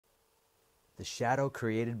the shadow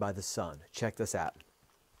created by the sun. Check this out.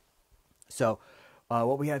 So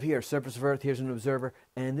what we have here, surface of Earth, here's an observer,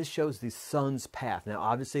 and this shows the sun's path. Now,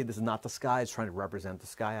 obviously, this is not the sky. It's trying to represent the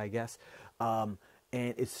sky, I guess.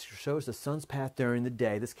 And it shows the sun's path during the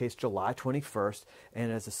day, this case July 21st, and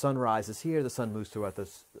as the sun rises here, the sun moves throughout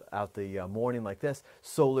the morning like this.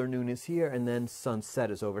 Solar noon is here, and then sunset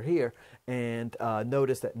is over here. And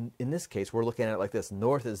notice that in this case, we're looking at it like this.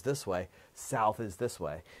 North is this way, south is this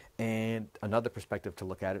way. And another perspective to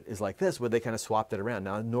look at it is like this, where they kind of swapped it around.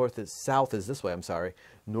 Now, south is this way, I'm sorry.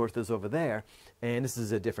 North is over there, and this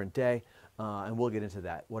is a different day. And we'll get into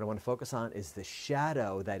that. What I want to focus on is the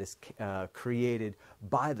shadow that is created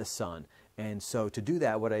by the sun. And so to do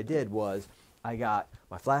that, what I did was I got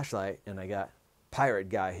my flashlight and I got Pirate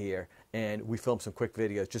Guy here, and we filmed some quick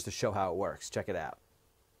videos just to show how it works. Check it out.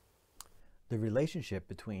 The relationship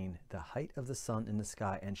between the height of the sun in the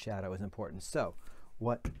sky and shadow is important. So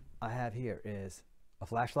what I have here is a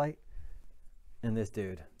flashlight and this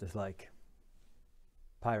dude, this like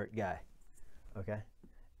Pirate Guy, okay?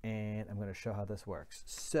 And I'm going to show how this works.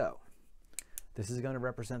 So this is going to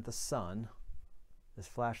represent the sun, this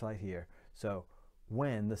flashlight here. So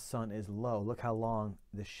when the sun is low, look how long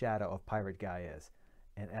the shadow of Pirate Guy is.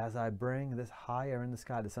 And as I bring this higher in the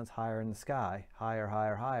sky, the sun's higher in the sky, higher,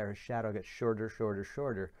 higher, higher, his shadow gets shorter, shorter,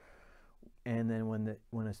 shorter. And then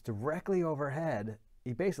when it's directly overhead,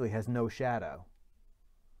 he basically has no shadow.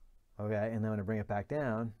 Okay, and then when I bring it back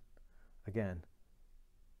down, again,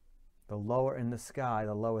 the lower in the sky,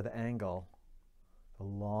 the lower the angle, the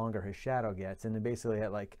longer his shadow gets. And then basically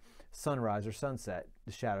at like sunrise or sunset,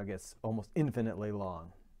 the shadow gets almost infinitely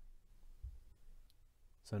long.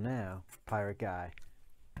 So now, Pirate Guy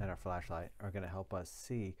and our flashlight are going to help us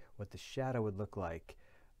see what the shadow would look like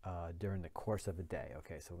during the course of a day.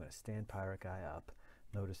 Okay, so we're going to stand Pirate Guy up.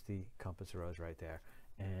 Notice the compass rose right there.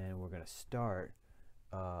 And we're going to start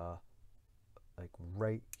like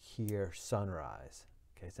right here, sunrise.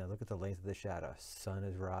 Okay, so now look at the length of the shadow. Sun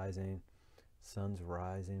is rising, sun's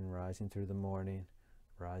rising, rising through the morning,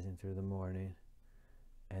 rising through the morning.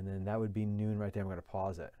 And then that would be noon right there. I'm going to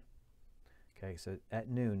pause it. Okay, so at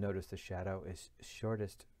noon, notice the shadow is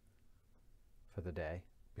shortest for the day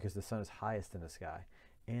because the sun is highest in the sky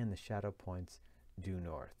and the shadow points due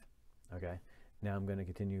north. Okay, now I'm going to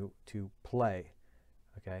continue to play.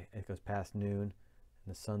 Okay, it goes past noon and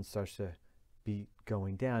the sun starts to be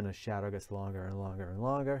going down, and the shadow gets longer and longer and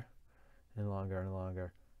longer and longer and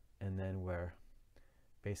longer, and then we're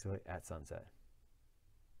basically at sunset.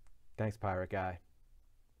 Thanks, Pirate Guy.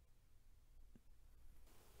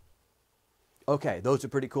 Okay, those are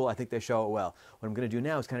pretty cool. I think they show it well. What I'm going to do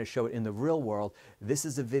now is kind of show it in the real world. This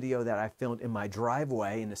is a video that I filmed in my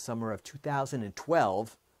driveway in the summer of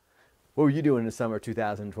 2012. What were you doing in the summer of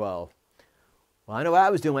 2012? Well, I know what I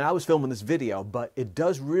was doing when I was filming this video, but it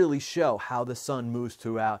does really show how the sun moves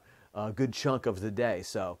throughout a good chunk of the day.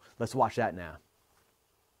 So let's watch that now.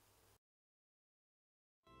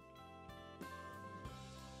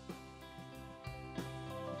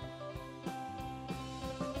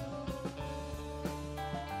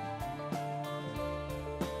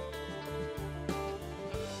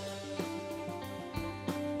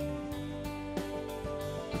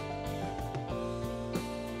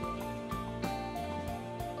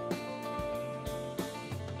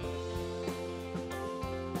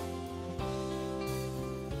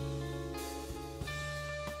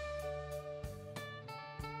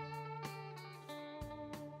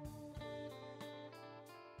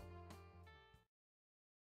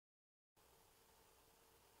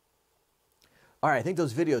 All right, I think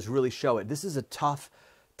those videos really show it. This is a tough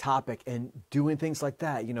topic, and doing things like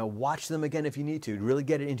that, you know, watch them again if you need to really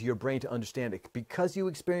get it into your brain to understand it, because you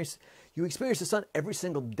experience the sun every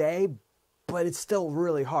single day, but it's still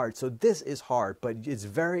really hard. So this is hard, but it's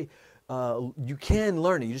very, you can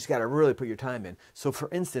learn it. You just got to really put your time in. So for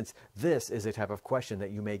instance, this is a type of question that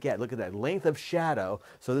you may get. Look at that length of shadow.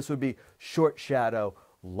 So this would be short shadow,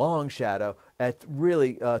 long shadow at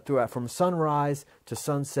really throughout from sunrise to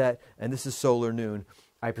sunset, and this is solar noon.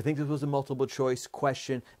 I think this was a multiple choice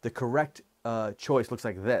question. The correct choice looks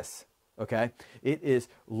like this. Okay, it is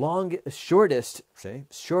shortest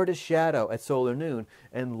shadow at solar noon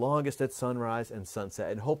and longest at sunrise and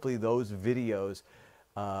sunset. And hopefully those videos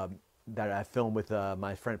that I filmed with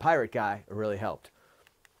my friend Pirate Guy really helped.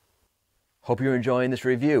 Hope you're enjoying this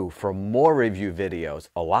review. For more review videos,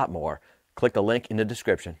 a lot more, click the link in the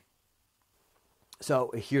description.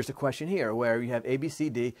 So here's a question here where you have A, B, C,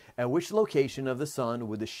 D. At which location of the sun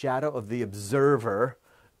would the shadow of the observer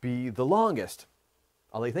be the longest?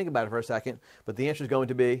 I'll let you think about it for a second, but the answer is going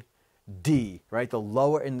to be D, right? The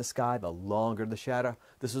lower in the sky, the longer the shadow.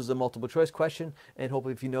 This is a multiple choice question, and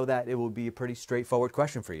hopefully if you know that, it will be a pretty straightforward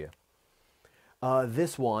question for you.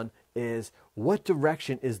 This one is, what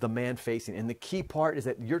direction is the man facing? And the key part is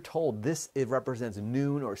that you're told it represents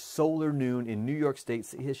noon or solar noon in New York State.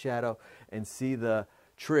 See his shadow and see the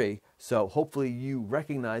tree. So hopefully you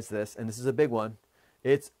recognize this, and this is a big one.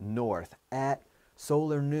 It's north. At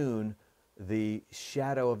solar noon, the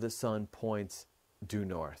shadow of the sun points due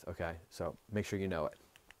north. Okay, so make sure you know it.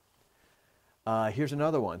 Here's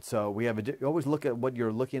another one. So we have always look at what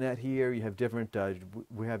you're looking at here. You have different,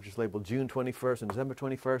 we have just labeled June 21st and December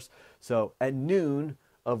 21st. So at noon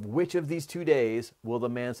of which of these 2 days will the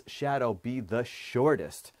man's shadow be the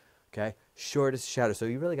shortest? Okay, shortest shadow. So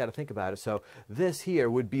you really got to think about it. So this here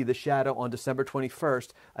would be the shadow on December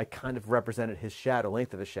 21st. I kind of represented his shadow,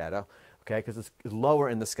 length of his shadow, okay, because it's lower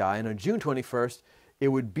in the sky. And on June 21st, it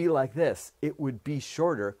would be like this. It would be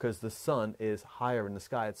shorter because the sun is higher in the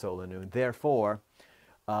sky at solar noon. Therefore,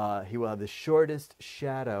 he will have the shortest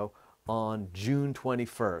shadow on June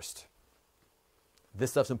 21st.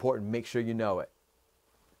 This stuff's important. Make sure you know it.